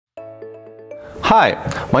Hi,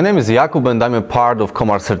 my name is Jakub and I'm a part of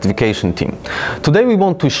Comarch certification team. Today we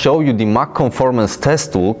want to show you the MAC Conformance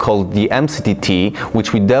Test Tool called the MCTT,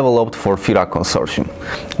 which we developed for FiRa Consortium.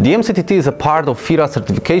 The MCTT is a part of FiRa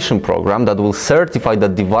certification program that will certify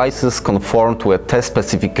that devices conform to a test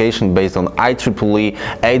specification based on IEEE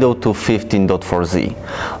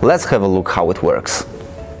 802.15.4z. Let's have a look how it works.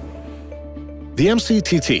 The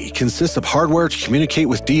MCTT consists of hardware to communicate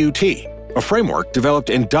with DUT, a framework developed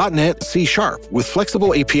in .NET C# with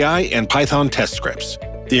flexible API and Python test scripts.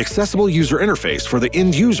 The accessible user interface for the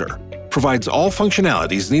end user provides all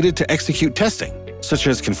functionalities needed to execute testing, such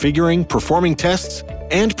as configuring, performing tests,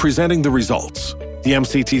 and presenting the results. The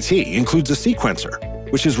MCTT includes a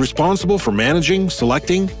sequencer, which is responsible for managing,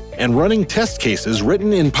 selecting, and running test cases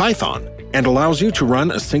written in Python and allows you to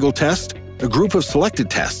run a single test, a group of selected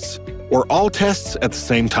tests, or all tests at the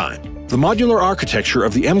same time. The modular architecture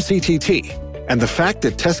of the MCTT and the fact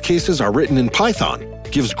that test cases are written in Python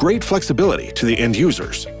gives great flexibility to the end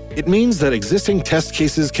users. It means that existing test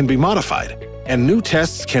cases can be modified and new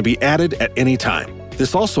tests can be added at any time.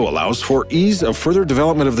 This also allows for ease of further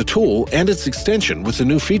development of the tool and its extension with the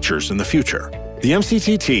new features in the future. The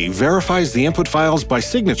MCTT verifies the input files by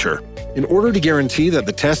signature in order to guarantee that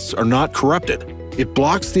the tests are not corrupted. It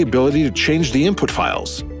blocks the ability to change the input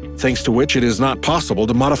files, thanks to which it is not possible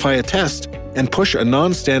to modify a test and push a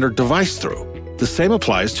non-standard device through. The same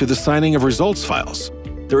applies to the signing of results files.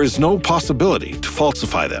 There is no possibility to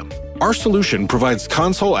falsify them. Our solution provides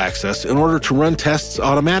console access in order to run tests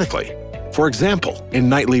automatically. For example, in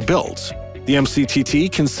nightly builds, the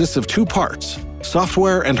MCTT consists of two parts,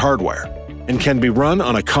 software and hardware, and can be run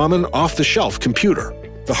on a common off-the-shelf computer.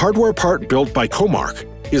 The hardware part built by Comarch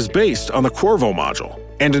is based on the Qorvo module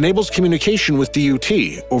and enables communication with DUT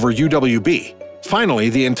over UWB.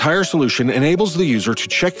 Finally, the entire solution enables the user to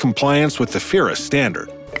check compliance with the FiRa standard.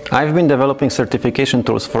 I've been developing certification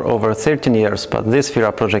tools for over 13 years, but this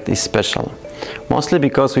FiRa project is special. Mostly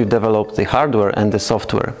because we've developed the hardware and the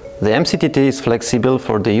software. The MCTT is flexible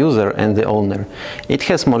for the user and the owner. It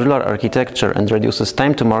has modular architecture and reduces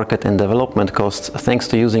time to market and development costs thanks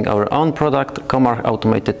to using our own product, Comarch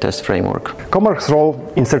Automated Test Framework. Comarch's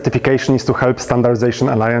role in certification is to help standardization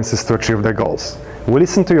alliances to achieve their goals. We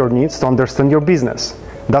listen to your needs to understand your business.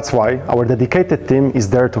 That's why our dedicated team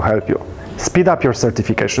is there to help you. Speed up your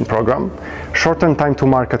certification program, shorten time to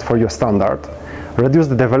market for your standard, reduce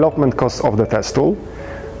the development costs of the test tool,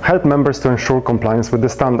 help members to ensure compliance with the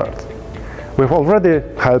standard. We've already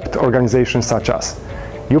helped organizations such as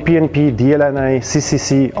UPnP, DLNA,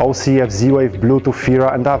 CCC, OCF, Z-Wave, Bluetooth,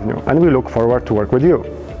 FiRa, and Avenue, and we look forward to work with you.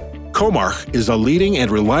 Comarch is a leading and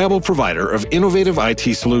reliable provider of innovative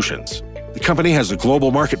IT solutions. The company has a global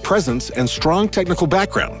market presence and strong technical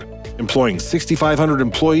background, employing 6,500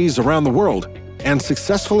 employees around the world and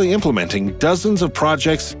successfully implementing dozens of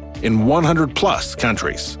projects in 100+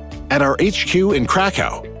 countries. At our HQ in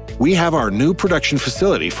Krakow, we have our new production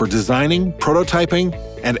facility for designing, prototyping,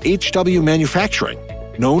 and HW manufacturing,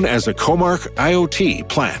 known as a Comarch IoT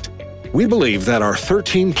plant. We believe that our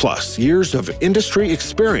 13+ years of industry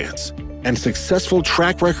experience and successful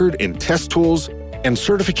track record in test tools and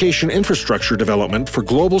certification infrastructure development for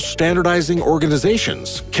global standardizing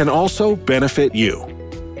organizations can also benefit you.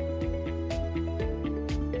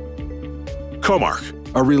 Comarch,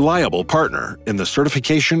 a reliable partner in the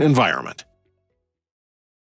certification environment.